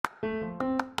Hi,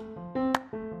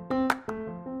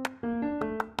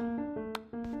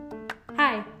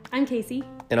 I'm Casey.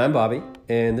 And I'm Bobby,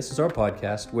 and this is our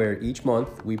podcast where each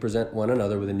month we present one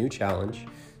another with a new challenge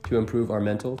to improve our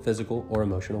mental, physical, or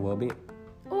emotional well-being.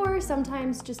 Or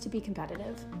sometimes just to be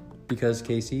competitive. Because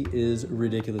Casey is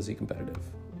ridiculously competitive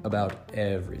about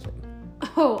everything.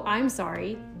 Oh, I'm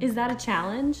sorry. Is that a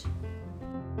challenge?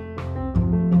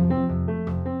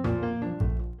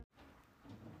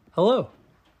 Hello.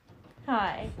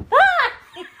 Hi.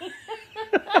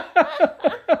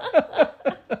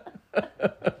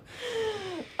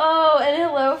 Oh, and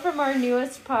hello from our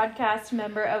newest podcast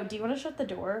member. Oh, do you want to shut the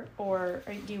door, or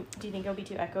do you think it'll be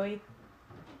too echoey?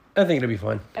 I think it'll be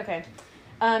fun. Okay.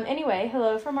 Anyway,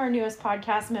 hello from our newest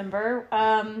podcast member,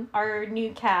 our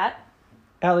new cat,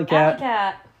 Alley Cat. Alley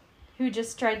Cat, who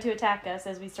just tried to attack us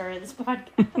as we started this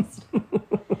podcast.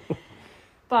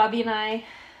 Bobby and I,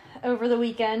 over the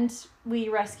weekend, we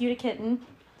rescued a kitten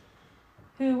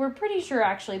who we're pretty sure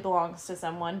actually belongs to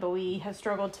someone, but we have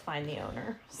struggled to find the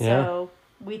owner. So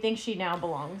we think she now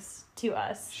belongs to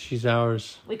us. She's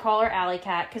ours. We call her Alley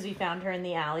Cat because we found her in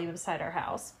the alley beside our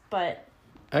house, but...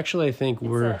 Actually, I think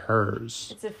we're hers.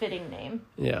 It's a fitting name.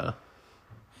 Yeah.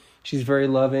 She's very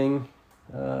loving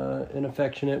and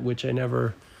affectionate, which I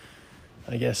never,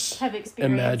 I guess, have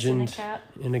experienced imagined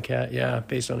in a cat. Yeah,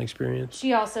 based on experience.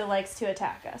 She also likes to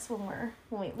attack us when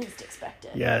we least expect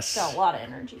it. Yes. Got a lot of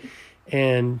energy.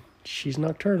 And she's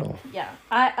nocturnal. Yeah.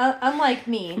 I unlike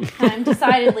me, I'm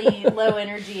decidedly low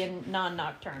energy and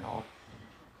non-nocturnal.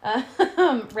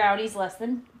 Rowdy's less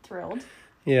than thrilled.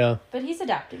 Yeah. But he's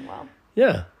adapting well.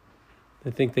 Yeah. I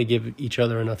think they give each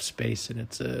other enough space, and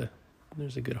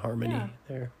there's a good harmony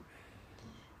there.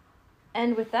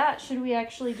 And with that, should we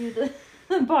actually do the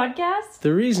podcast?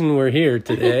 The reason we're here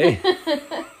today...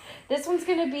 This one's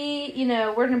going to be,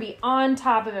 we're going to be on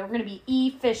top of it. We're going to be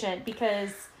efficient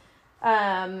because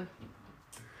I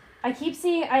keep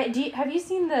seeing... have you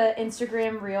seen the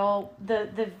Instagram reel?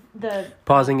 The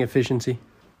Pausing efficiency?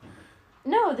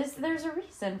 No, there's a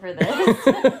reason for this.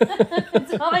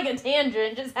 It's not like a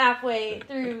tangent, just halfway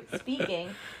through speaking.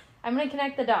 I'm going to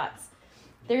connect the dots.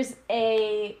 There's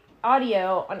a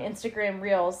audio on Instagram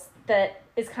Reels that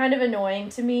is kind of annoying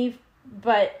to me,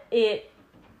 but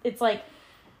it's like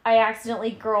I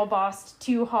accidentally girl bossed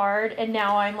too hard, and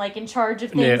now I'm like in charge of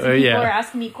things, and people are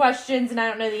asking me questions, and I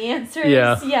don't know the answers.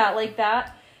 Yeah, like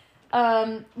that.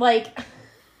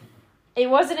 It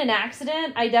wasn't an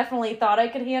accident. I definitely thought I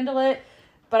could handle it.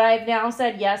 But I've now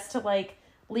said yes to,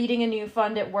 leading a new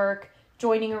fund at work,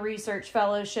 joining a research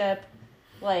fellowship,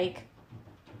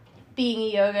 being a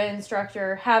yoga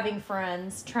instructor, having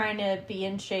friends, trying to be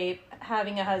in shape,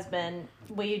 having a husband.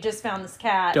 We just found this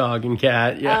cat. Dog and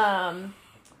cat, yeah.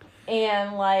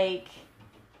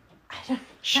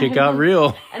 Shit got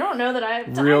real. I don't know that I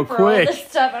have time real for quick. All this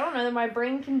stuff. I don't know that my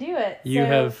brain can do it. You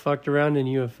have fucked around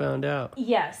and you have found out.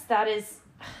 Yes,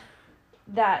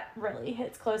 that really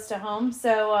hits close to home.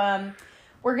 So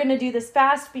we're going to do this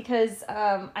fast because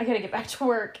I got to get back to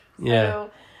work. So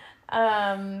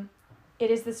it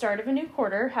is the start of a new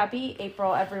quarter. Happy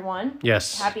April, everyone.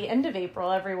 Yes. Happy end of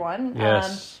April, everyone.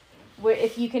 Yes.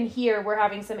 If you can hear, we're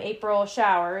having some April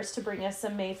showers to bring us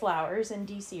some May flowers in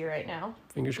DC right now.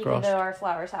 Fingers Even crossed. though our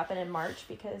flowers happen in March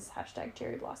because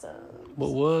 #cherry blossoms.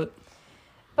 What?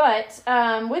 But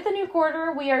with a new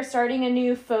quarter, we are starting a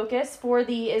new focus for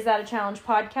the Is That a Challenge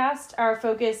podcast. Our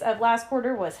focus of last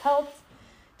quarter was health,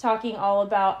 talking all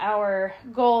about our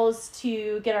goals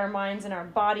to get our minds and our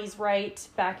bodies right,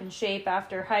 back in shape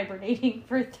after hibernating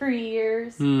for 3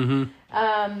 years. Mm-hmm.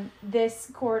 This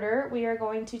quarter, we are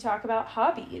going to talk about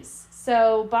hobbies.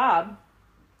 So, Bob,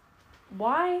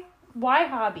 why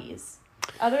hobbies?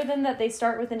 Other than that they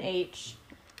start with an H,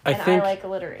 I like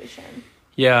alliteration.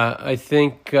 Yeah, I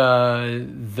think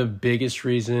the biggest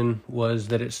reason was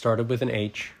that it started with an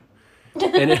H.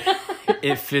 And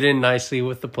it fit in nicely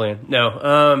with the plan.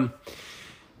 No,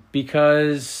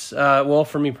 because,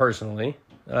 for me personally,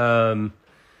 I'm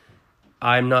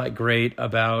not great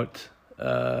about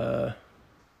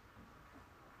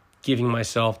giving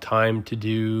myself time to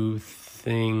do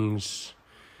things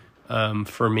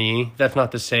for me. That's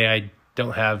not to say I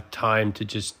don't have time to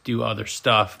just do other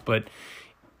stuff, but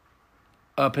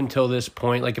up until this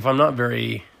point, if I'm not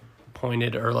very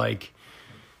pointed or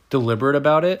deliberate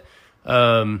about it,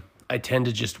 I tend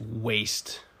to just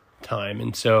waste time.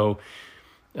 And so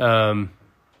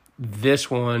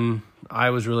this one I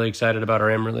was really excited about,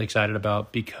 or am really excited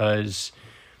about, because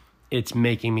it's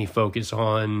making me focus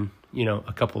on,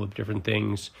 a couple of different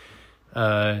things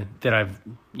that I've,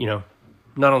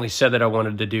 not only said that I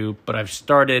wanted to do, but I've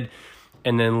started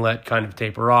and then let kind of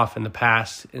taper off in the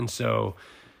past. And so,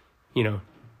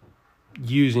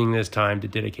 using this time to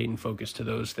dedicate and focus to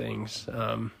those things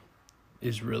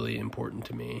is really important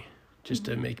to me, just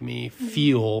to make me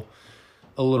feel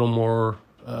a little more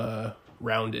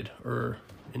rounded, or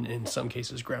in some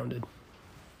cases grounded.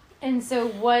 And so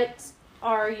what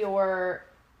are your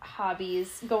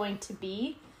hobbies going to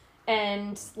be?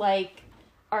 And like,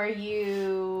 are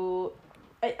you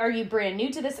brand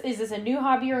new to this? Is this a new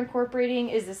hobby you're incorporating?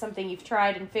 Is this something you've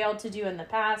tried and failed to do in the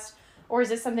past? Or is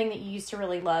it something that you used to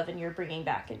really love and you're bringing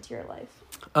back into your life?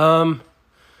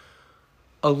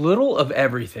 A little of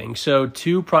everything. So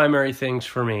 2 primary things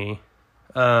for me.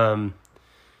 The,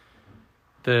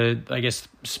 I guess,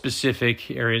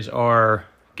 specific areas are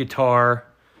guitar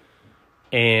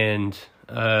and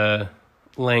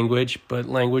language. But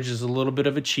language is a little bit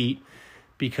of a cheat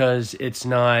because it's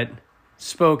not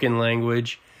spoken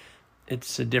language.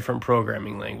 It's a different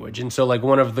programming language. And so, like,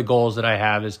 one of the goals that I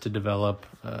have is to develop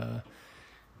an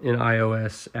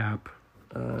iOS app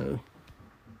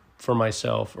for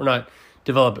myself, or not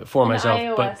develop it for myself.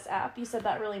 An iOS app. You said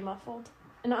that really muffled.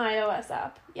 An iOS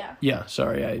app. Yeah. Yeah.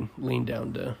 Sorry, I leaned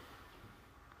down to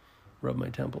rub my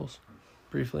temples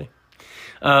briefly.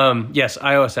 Yes,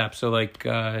 iOS app. So like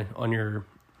on your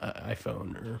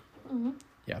iPhone or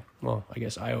yeah. Well, I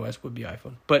guess iOS would be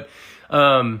iPhone, but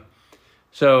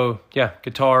so yeah,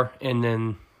 guitar, and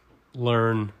then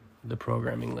learn the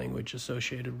programming language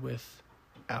associated with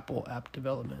Apple app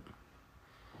development.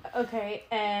 Okay,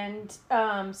 and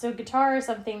so guitar is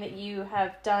something that you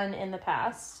have done in the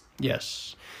past.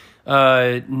 Yes.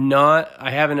 I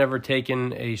haven't ever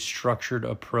taken a structured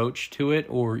approach to it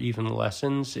or even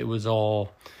lessons. It was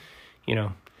all,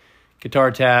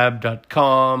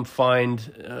 guitartab.com,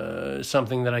 find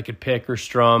something that I could pick or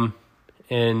strum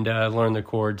and learn the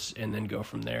chords and then go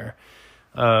from there.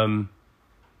 But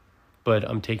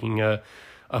I'm taking a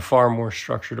far more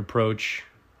structured approach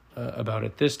about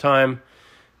it this time.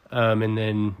 And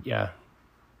then,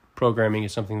 programming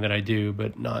is something that I do,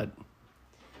 but not...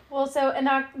 Well, so, and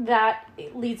that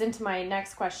leads into my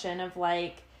next question of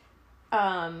like,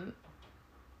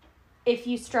 if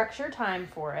you structure time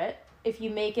for it, if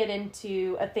you make it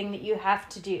into a thing that you have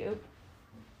to do,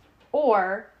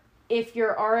 or if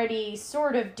you're already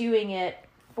sort of doing it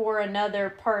for another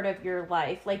part of your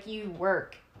life, like you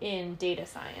work in data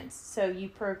science, so you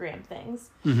program things,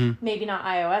 maybe not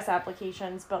iOS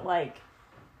applications, but like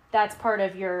that's part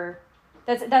of your...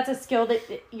 That's a skill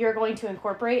that you're going to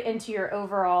incorporate into your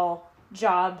overall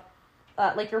job,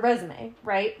 like your resume,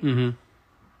 right? Mm-hmm.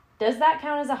 Does that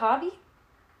count as a hobby?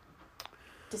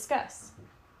 Discuss.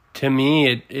 To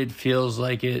me, it feels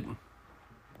like it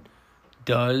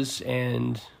does,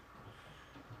 and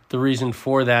the reason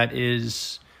for that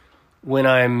is when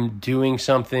I'm doing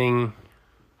something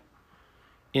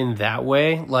in that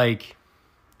way, like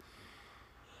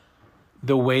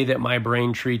the way that my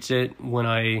brain treats it when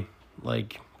I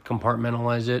like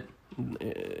compartmentalize it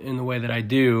in the way that I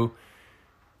do,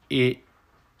 it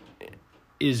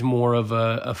is more of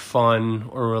a fun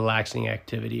or relaxing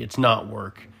activity. It's not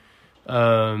work.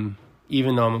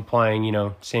 Even though I'm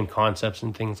applying, same concepts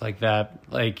and things like that,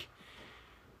 like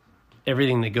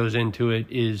everything that goes into it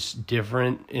is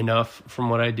different enough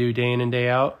from what I do day in and day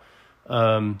out,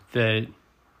 that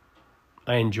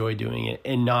I enjoy doing it,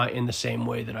 and not in the same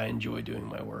way that I enjoy doing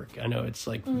my work. I know it's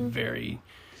like very,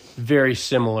 very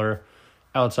similar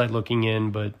outside looking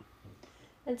in, but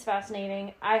it's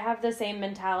fascinating. I have the same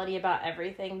mentality about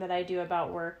everything that I do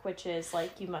about work, which is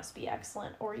like, you must be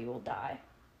excellent or you will die.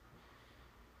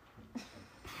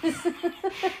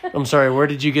 I'm sorry, where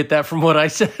did you get that from what I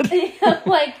said?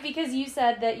 Like, because you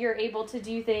said that you're able to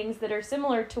do things that are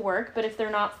similar to work, but if they're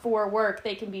not for work,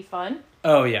 they can be fun.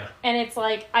 Oh, yeah. And it's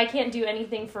like, I can't do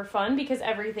anything for fun because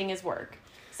everything is work.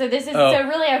 So this is, so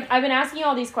really, I've been asking you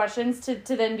all these questions to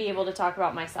then be able to talk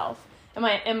about myself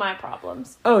and my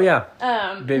problems. Oh, yeah.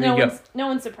 No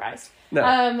one's surprised.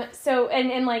 No. So,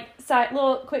 and like,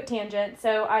 little quick tangent.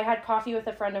 So I had coffee with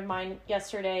a friend of mine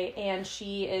yesterday, and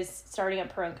she is starting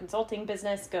up her own consulting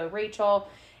business, Go Rachel.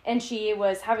 And she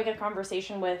was having a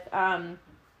conversation with a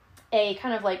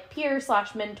kind of like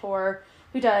peer/mentor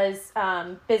who does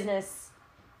business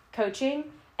coaching.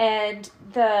 And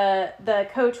the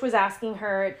coach was asking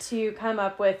her to come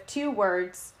up with 2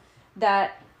 words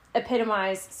that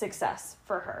epitomize success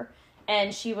for her.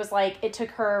 And she was like, it took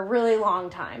her a really long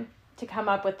time to come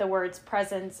up with the words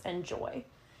presence and joy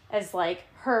as like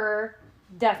her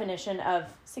definition of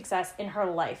success in her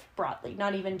life broadly,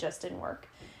 not even just in work.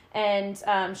 And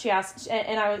she asked,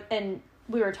 and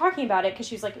we were talking about it because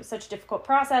she was like, it was such a difficult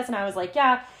process. And I was like,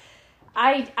 yeah,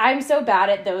 I'm so bad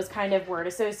at those kind of word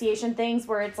association things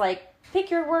where it's like, pick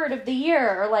your word of the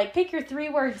year, or like pick your 3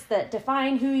 words that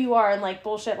define who you are, and like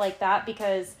bullshit like that,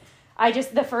 because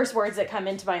the first words that come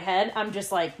into my head, I'm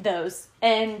just like those.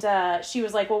 And she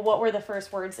was like, well, what were the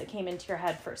first words that came into your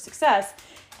head for success?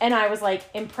 And I was like,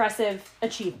 impressive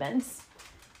achievements.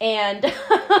 And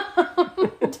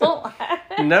don't laugh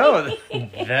at No,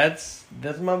 me. that's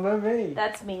my movie.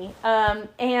 That's me.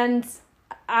 And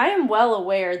I am well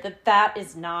aware that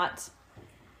is not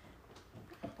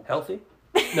Healthy?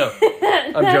 No,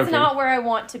 I'm that's joking. not where I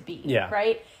want to be. Yeah.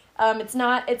 Right. It's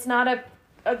not a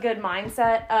good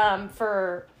mindset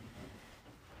for.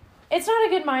 It's not a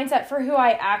good mindset for who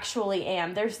I actually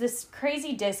am. There's this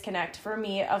crazy disconnect for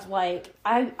me of like,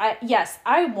 yes,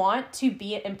 I want to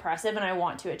be impressive and I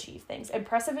want to achieve things.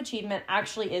 Impressive achievement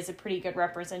actually is a pretty good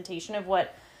representation of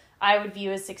what I would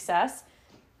view as success.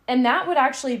 And that would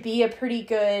actually be a pretty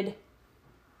good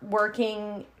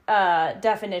working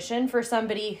definition for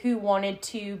somebody who wanted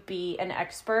to be an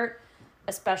expert,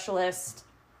 a specialist,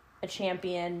 a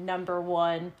champion, number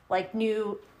one, like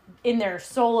knew in their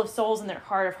soul of souls and their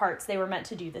heart of hearts, they were meant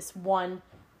to do this one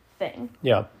thing.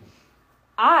 Yeah.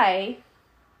 I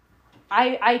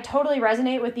totally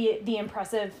resonate with the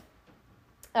impressive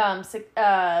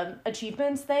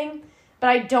achievements thing, but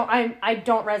I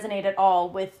don't resonate at all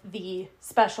with the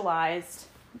specialized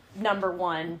number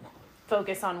one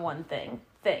focus on one thing.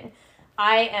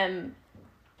 I am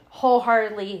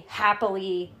wholeheartedly,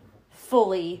 happily,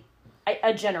 fully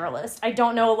a generalist. I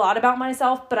don't know a lot about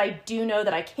myself, but I do know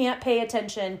that I can't pay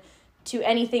attention to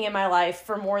anything in my life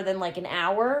for more than like an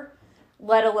hour,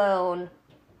 let alone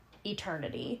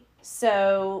eternity.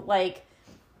 So like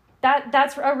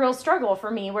that's a real struggle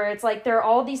for me, where it's like there are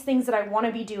all these things that I want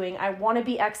to be doing. I want to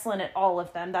be excellent at all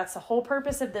of them. That's the whole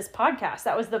purpose of this podcast.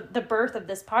 That was the birth of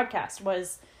this podcast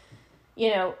was,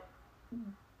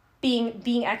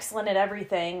 being excellent at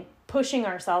everything, pushing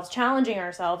ourselves, challenging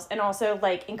ourselves, and also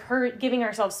like giving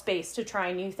ourselves space to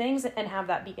try new things and have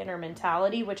that beginner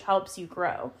mentality, which helps you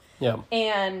grow. Yeah.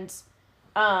 And,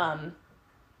 I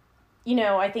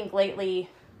think lately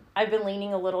I've been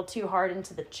leaning a little too hard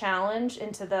into the challenge,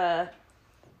 into the,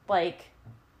 like,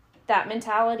 that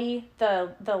mentality,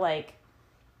 the like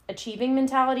achieving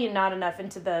mentality, and not enough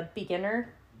into the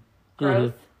beginner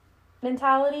growth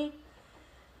mentality.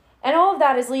 And all of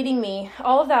that is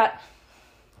all of that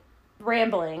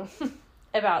rambling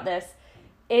about this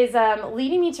is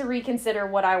leading me to reconsider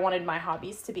what I wanted my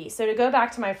hobbies to be. So to go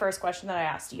back to my first question that I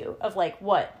asked you of like,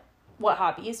 what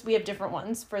hobbies? We have different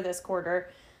ones for this quarter.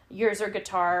 Yours are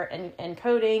guitar and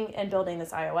coding and building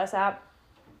this iOS app.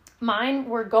 Mine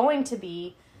were going to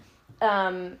be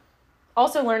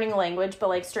also learning a language, but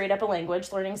like straight up a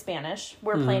language, learning Spanish.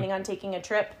 We're planning on taking a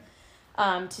trip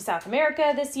to South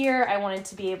America this year. I wanted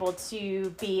to be able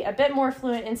to be a bit more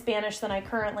fluent in Spanish than I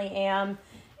currently am.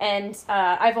 And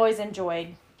I've always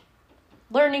enjoyed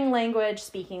learning language,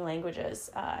 speaking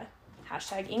languages,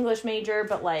 hashtag English major,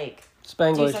 but like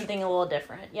Spanglish. do something a little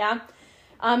different. Yeah.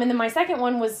 And then my second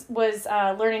one was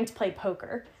learning to play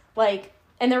poker. Like,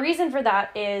 and the reason for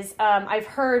that is I've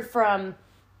heard from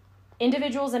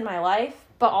individuals in my life,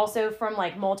 but also from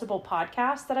like multiple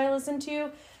podcasts that I listen to,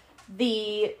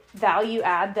 the value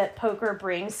add that poker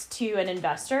brings to an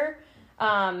investor.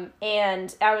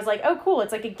 And I was like, oh, cool.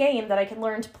 It's like a game that I can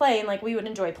learn to play. And like, we would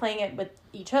enjoy playing it with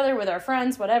each other, with our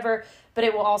friends, whatever, but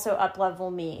it will also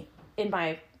up-level me in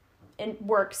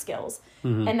work skills.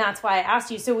 And that's why I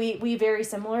asked you. So we very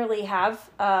similarly have,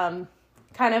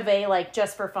 kind of a like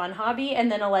just for fun hobby, and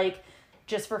then a like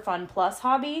just for fun plus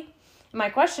hobby. And my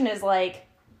question is like,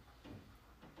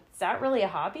 is that really a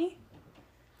hobby?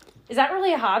 Is that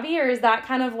really a hobby, or is that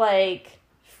kind of like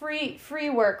free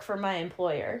work for my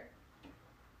employer?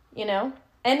 And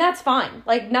that's fine.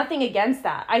 Like, nothing against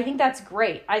that. I think that's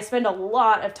great. I spend a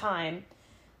lot of time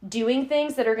doing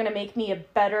things that are going to make me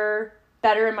better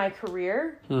in my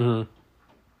career.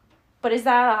 But is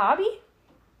that a hobby?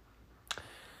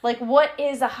 Like, what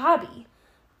is a hobby?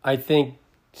 I think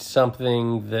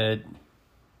something that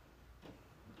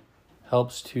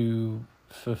helps to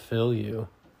fulfill you.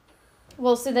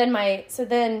 Well, so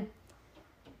then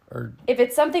if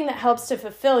it's something that helps to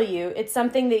fulfill you, it's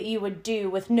something that you would do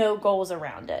with no goals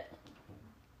around it.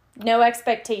 No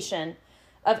expectation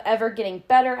of ever getting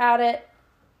better at it,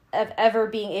 of ever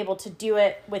being able to do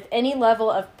it with any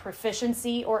level of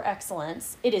proficiency or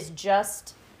excellence. It is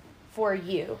just for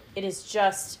you. It is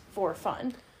just for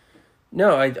fun.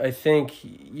 No, I think,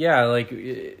 yeah, like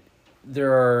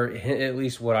there are, at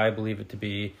least what I believe it to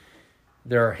be,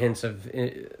 there are hints of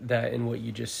that in what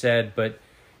you just said, but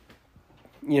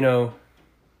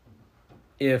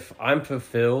if I'm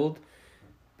fulfilled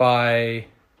by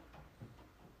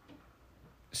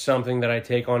something that I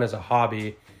take on as a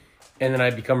hobby, and then I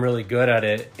become really good at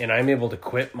it, and I'm able to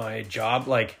quit my job.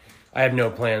 Like, I have no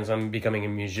plans on becoming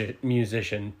a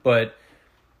musician, but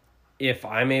if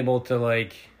I'm able to,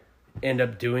 like, end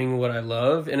up doing what I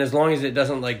love, and as long as it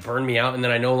doesn't, like, burn me out and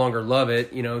then I no longer love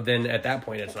it, you know, then at that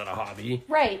point it's not a hobby.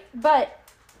 Right. But,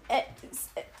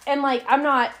 and, like, I'm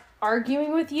not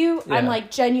arguing with you. Yeah. I'm,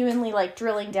 like, genuinely, like,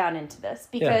 drilling down into this.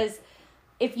 Because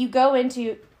if you go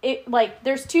into it, like,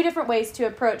 there's two different ways to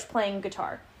approach playing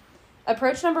guitar.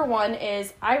 Approach number one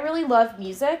is, I really love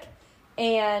music,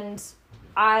 and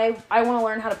I want to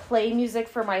learn how to play music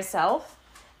for myself.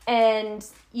 And,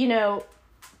 you know,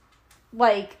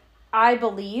 like, I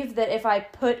believe that if I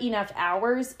put enough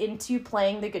hours into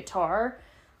playing the guitar,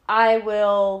 I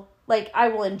will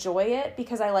enjoy it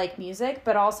because I like music,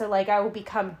 but also, like, I will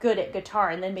become good at guitar,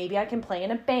 and then maybe I can play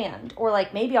in a band, or,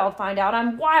 like, maybe I'll find out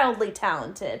I'm wildly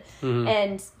talented. Mm-hmm.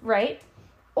 And, right?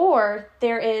 Or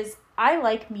there is, I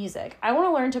like music. I want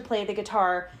to learn to play the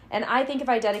guitar, and I think if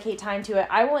I dedicate time to it,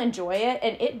 I will enjoy it,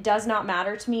 and it does not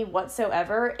matter to me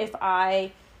whatsoever if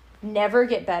I never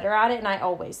get better at it and I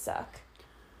always suck.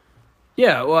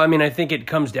 Yeah, well, I mean, I think it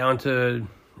comes down to,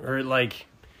 or, like,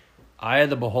 eye of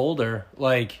the beholder.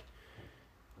 Like,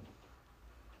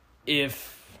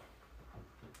 if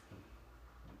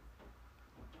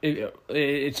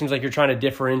it seems like you're trying to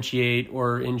differentiate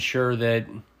or ensure that,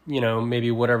 you know, maybe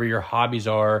whatever your hobbies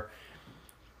are.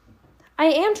 I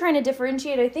am trying to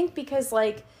differentiate, I think, because,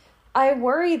 like, I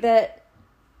worry that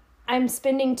I'm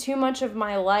spending too much of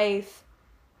my life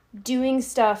doing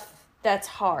stuff that's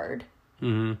hard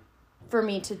for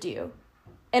me to do.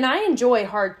 And I enjoy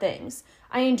hard things.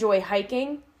 I enjoy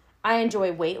hiking. I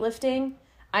enjoy weightlifting.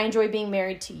 I enjoy being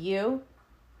married to you.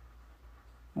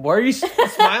 Why are you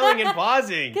smiling and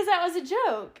pausing? Because that was a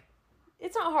joke.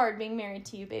 It's not hard being married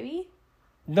to you, baby.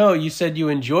 No, you said you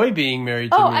enjoy being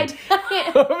married to me.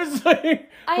 I was like,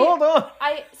 hold on.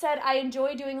 I said I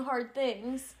enjoy doing hard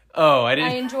things. Oh, I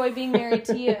didn't. I enjoy being married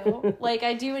to you. Like,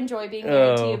 I do enjoy being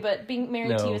married to you, but being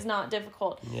married to you is not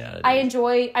difficult. Yeah, I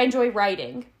enjoy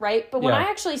writing, right? But when I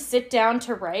actually sit down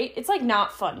to write, it's, like,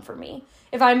 not fun for me.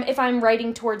 If I'm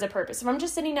writing towards a purpose. If I'm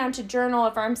just sitting down to journal,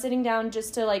 if I'm sitting down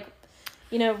just to, like,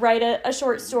 you know, write a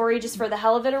short story just for the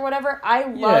hell of it or whatever, I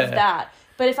love that.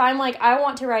 But if I'm like, I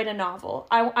want to write a novel,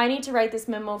 I need to write this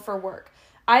memo for work,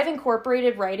 I've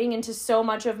incorporated writing into so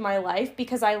much of my life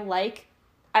because I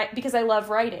love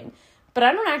writing, but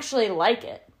I don't actually like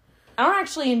it. I don't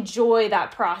actually enjoy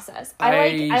that process.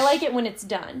 I like it when it's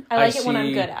done. I like it when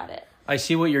I'm good at it. I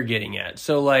see what you're getting at.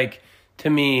 So, like, to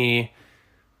me,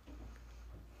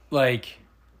 like,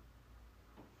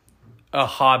 a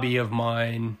hobby of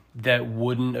mine that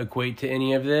wouldn't equate to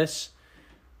any of this,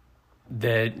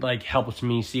 that, like, helps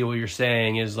me see what you're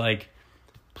saying, is, like,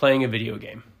 playing a video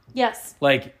game. Yes.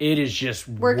 Like, it is just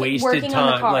wasted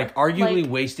time. Like, arguably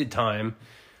wasted time.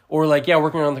 Or, like,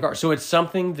 working on the car. So it's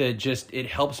something that just, it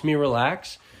helps me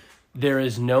relax. There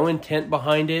is no intent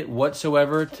behind it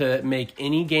whatsoever to make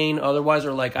any gain otherwise,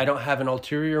 or, like, I don't have an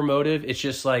ulterior motive. It's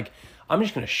just, like, I'm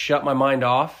just going to shut my mind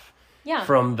off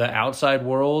from the outside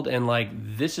world, and, like,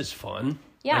 this is fun.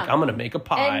 Yeah. Like, I'm going to make a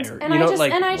pie, I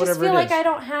just feel like I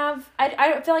don't have,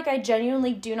 I feel like I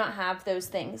genuinely do not have those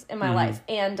things in my life.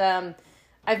 And,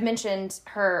 I've mentioned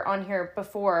her on here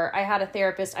before. I had a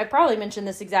therapist. I probably mentioned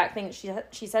this exact thing that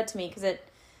she said to me because it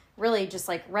really just,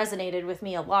 like, resonated with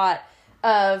me a lot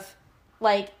of,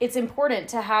 like, it's important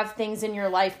to have things in your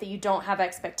life that you don't have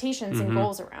expectations and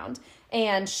goals around.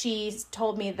 And she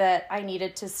told me that I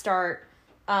needed to start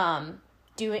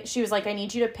she was like, I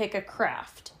need you to pick a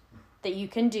craft that you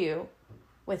can do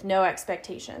with no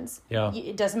expectations. Yeah.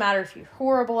 It doesn't matter if you're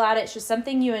horrible at it. It's just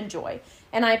something you enjoy.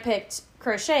 And I picked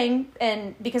crocheting,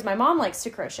 and because my mom likes to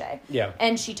crochet. Yeah.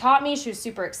 And she taught me. She was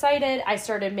super excited. I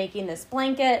started making this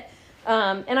blanket,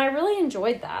 and I really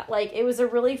enjoyed that. Like, it was a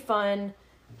really fun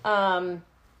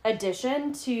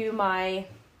addition to my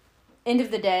end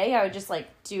of the day. I would just, like,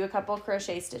 do a couple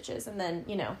crochet stitches and then,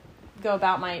 you know, go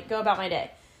about my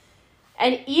day.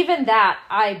 And even that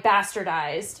I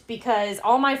bastardized because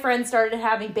all my friends started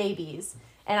having babies,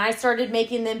 and I started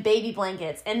making them baby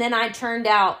blankets, and then I turned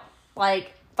out,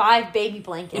 like, 5 baby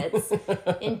blankets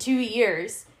in 2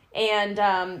 years. And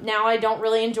now I don't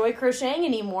really enjoy crocheting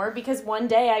anymore because one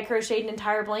day I crocheted an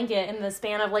entire blanket in the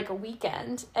span of, like, a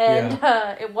weekend, and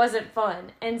it wasn't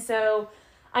fun. And so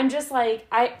I'm just like,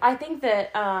 I think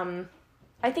that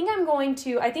I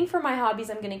think for my hobbies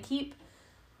I'm going to keep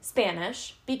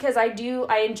Spanish because I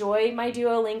enjoy my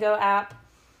Duolingo app.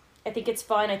 I think it's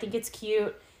fun. I think it's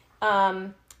cute.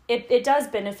 it does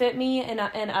benefit me and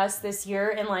us this year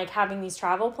in like having these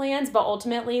travel plans, but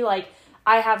ultimately like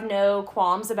I have no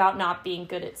qualms about not being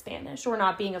good at Spanish or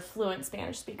not being a fluent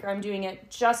Spanish speaker. I'm doing it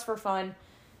just for fun,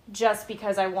 just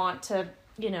because I want to,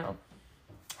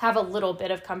 have a little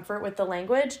bit of comfort with the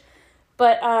language.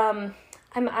 But I'm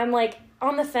like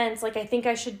on the fence. Like I think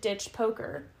I should ditch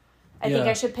poker. I think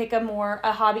I should pick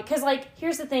a hobby. Because like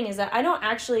here's the thing is that I don't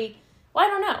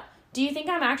know. Do you think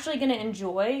I'm actually going to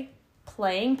enjoy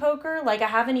playing poker? Like I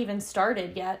haven't even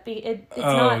started yet. It's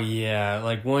not. Oh yeah,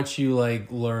 like once you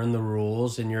like learn the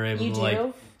rules and you're able to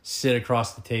like sit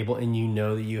across the table and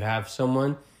that you have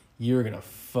someone, you're gonna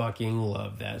fucking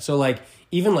love that. So like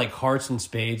even like hearts and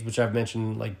spades, which I've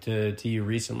mentioned like to you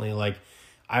recently, like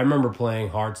I remember playing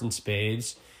hearts and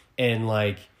spades and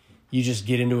like you just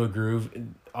get into a groove.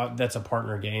 That's a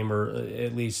partner game, or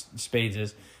at least spades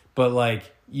is, but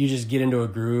like you just get into a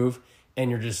groove and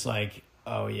you're just like,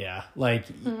 oh yeah, like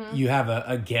you have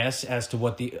a guess as to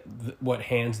what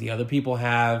hands the other people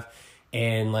have,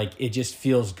 and like it just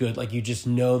feels good. Like you just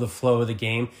know the flow of the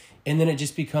game, and then it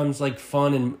just becomes like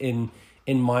fun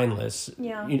and mindless.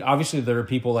 Yeah. Obviously, there are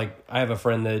people like I have a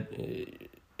friend that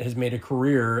has made a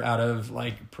career out of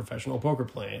like professional poker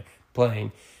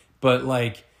playing, but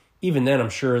like even then, I'm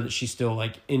sure that she still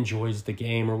like enjoys the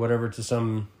game or whatever to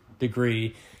some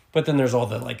degree. But then there's all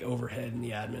the like overhead and the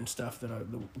admin stuff that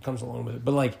comes along with it.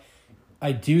 But like,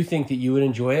 I do think that you would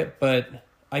enjoy it. But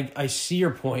I see your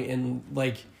point, and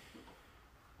like,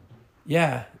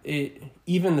 yeah,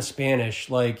 even the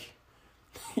Spanish, like,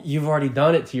 you've already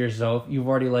done it to yourself. You've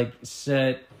already like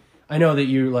set. I know that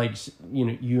you like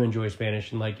you enjoy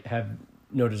Spanish and like have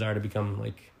no desire to become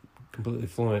like completely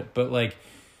fluent, but like.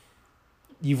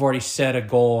 You've already set a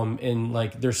goal and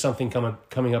like there's something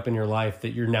coming up in your life that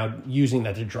you're now using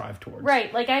that to drive towards.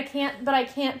 Right. Like I can't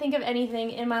think of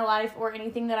anything in my life or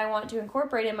anything that I want to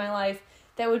incorporate in my life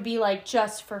that would be like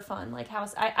just for fun. Like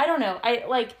I don't know. I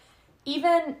like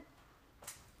even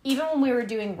when we were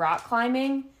doing rock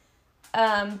climbing,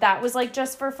 that was like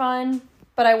just for fun,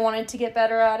 but I wanted to get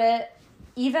better at it.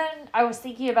 Even I was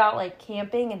thinking about like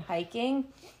camping and hiking.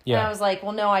 Yeah. And I was like,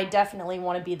 well, no, I definitely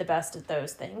want to be the best at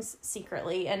those things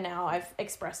secretly. And now I've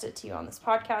expressed it to you on this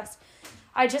podcast.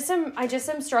 I just am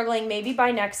struggling. Maybe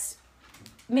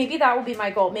that will be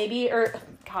my goal.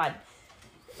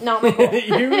 Not my goal.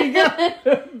 Here we go.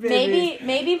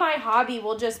 maybe my hobby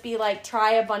will just be like,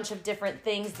 try a bunch of different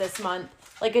things this month.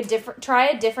 Like try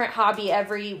a different hobby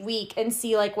every week and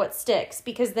see like what sticks.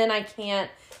 Because then I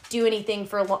can't do anything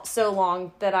for so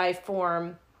long that I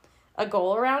form a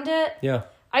goal around it. Yeah.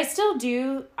 I still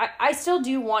do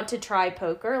want to try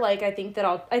poker. Like I think that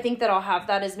I'll have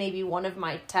that as maybe one of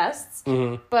my tests.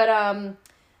 Mm-hmm. But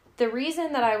the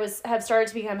reason that I have started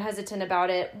to become hesitant about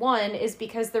it, one, is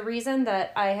because the reason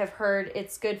that I have heard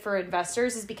it's good for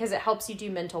investors is because it helps you do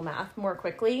mental math more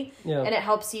quickly. Yeah. And it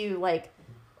helps you like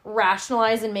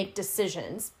rationalize and make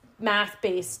decisions,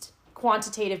 math-based,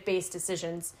 quantitative-based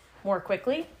decisions more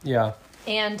quickly. Yeah.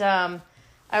 And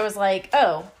I was like,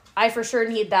 oh, I for sure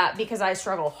need that because I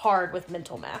struggle hard with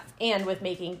mental math and with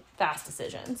making fast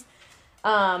decisions.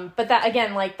 But that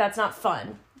again, like that's not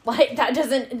fun. Like that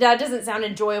doesn't sound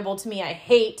enjoyable to me. I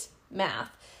hate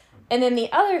math. And then the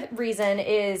other reason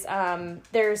is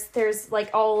there's like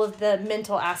all of the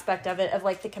mental aspect of it, of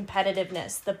like the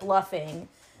competitiveness, the bluffing,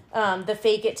 the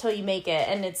fake it till you make it.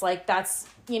 And it's like that's,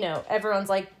 everyone's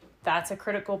like that's a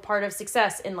critical part of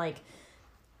success in like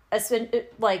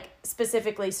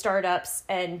specifically startups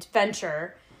and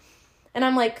venture. And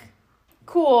I'm like,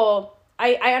 cool.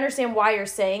 I understand why you're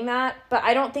saying that, but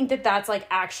I don't think that's like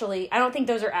I don't think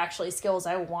those are actually skills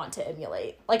I want to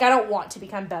emulate. Like I don't want to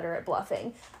become better at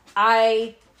bluffing.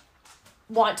 I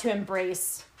want to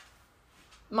embrace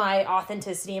my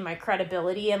authenticity and my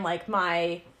credibility and like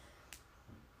my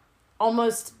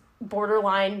almost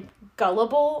borderline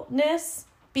gullibleness.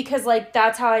 Because, like,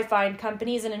 that's how I find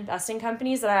companies and invest in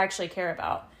companies that I actually care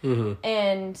about. Mm-hmm.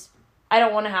 And I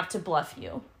don't want to have to bluff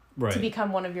you to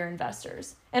become one of your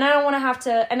investors. And I don't want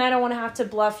to have to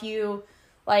bluff you,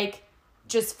 like,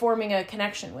 just forming a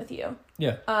connection with you.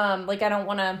 Yeah. Like, I don't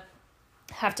want to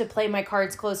have to play my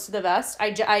cards close to the vest.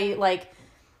 I like,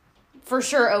 for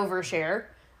sure overshare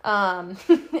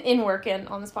in working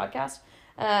on this podcast.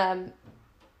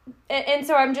 And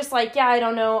so I'm just like, yeah, I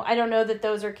don't know that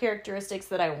those are characteristics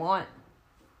that I want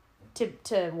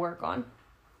to work on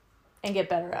and get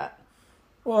better at.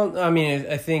 Well, I mean,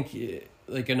 I think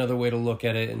like another way to look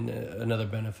at it and another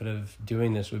benefit of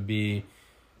doing this would be,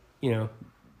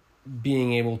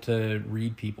 being able to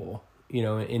read people,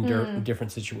 in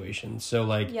different situations. So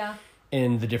like,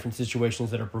 in the different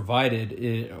situations that are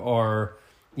provided are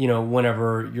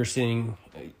whenever you're sitting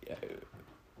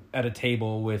at a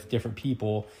table with different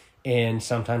people, and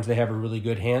sometimes they have a really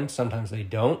good hand, sometimes they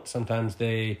don't, sometimes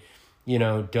they,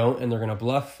 don't, and they're going to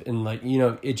bluff. And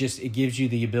it gives you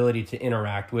the ability to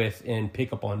interact with and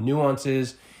pick up on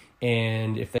nuances.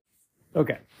 And if they,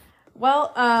 okay.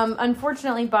 Well,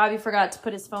 unfortunately, Bobby forgot to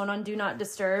put his phone on Do Not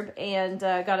Disturb and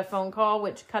got a phone call,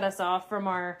 which cut us off from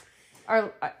our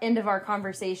end of our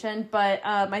conversation. But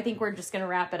I think we're just going to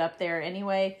wrap it up there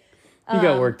anyway. You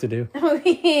got work to do.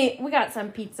 We got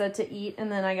some pizza to eat,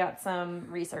 and then I got some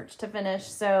research to finish.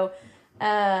 So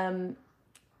I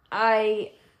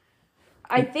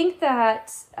think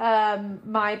that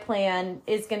my plan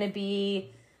is going to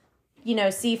be,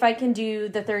 see if I can do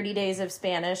the 30 days of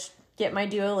Spanish, get my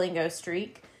Duolingo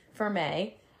streak for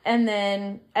May, and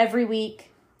then every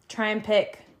week try and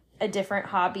pick a different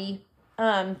hobby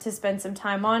to spend some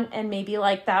time on, and maybe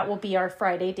that will be our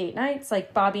Friday date nights.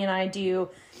 Like Bobby and I do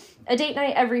a date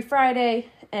night every Friday,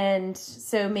 and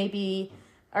so maybe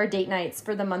our date nights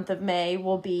for the month of May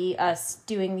will be us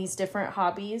doing these different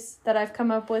hobbies that I've come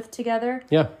up with together.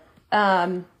 Yeah.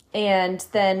 And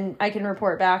then I can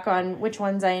report back on which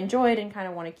ones I enjoyed and kind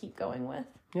of want to keep going with.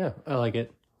 Yeah, I like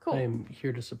it. Cool. I am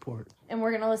here to support. And we're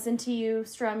going to listen to you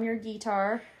strum your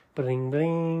guitar. Bling,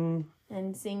 bling.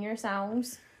 And sing your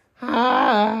songs.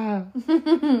 Ah.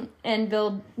 And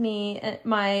build me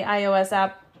my iOS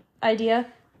app idea.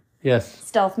 Yes.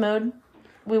 Stealth mode.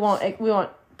 We won't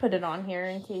put it on here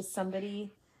in case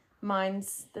somebody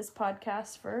mines this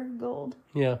podcast for gold.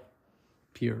 Yeah.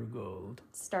 Pure gold.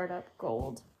 Startup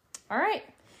gold. All right.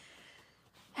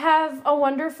 Have a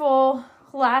wonderful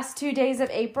last 2 days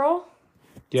of April.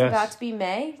 Yes. It's about to be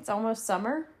May. It's almost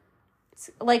summer.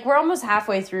 We're almost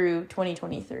halfway through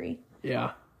 2023.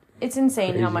 Yeah. It's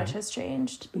insane Crazy. how much has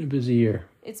changed. It's been a busy year.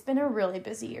 It's been a really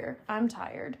busy year. I'm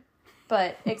tired,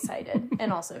 but excited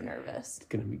and also nervous. It's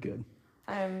going to be good.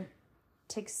 I'm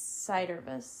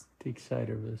tick-cidervous.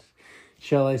 Tick-cidervous.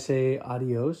 Shall I say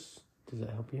adios? Does that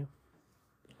help you?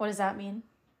 What does that mean?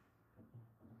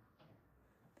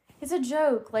 It's a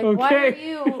joke. Okay. Why are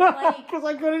you, Because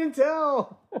I couldn't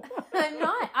tell.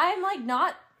 I'm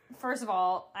not, first of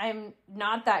all, I'm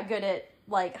not that good at,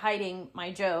 hiding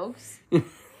my jokes.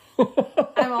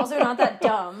 I'm also not that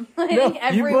dumb. I think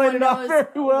everyone knows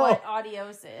what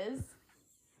adios is.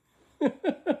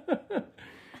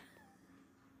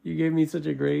 You gave me such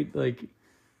a great, you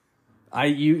got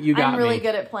me. I'm really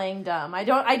good at playing dumb. I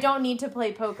don't need to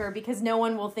play poker because no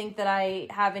one will think that I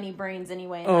have any brains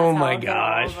anyway. And Oh that's my how I'll get all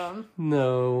gosh. of them.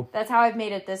 No. That's how I've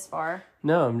made it this far.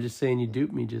 No, I'm just saying you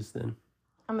duped me just then.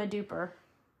 I'm a duper.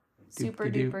 Super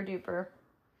Doop-de-doop. duper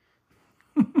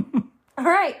duper. All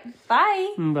right.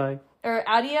 Bye. Bye. Or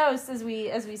adios as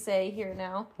we say here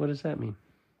now. What does that mean?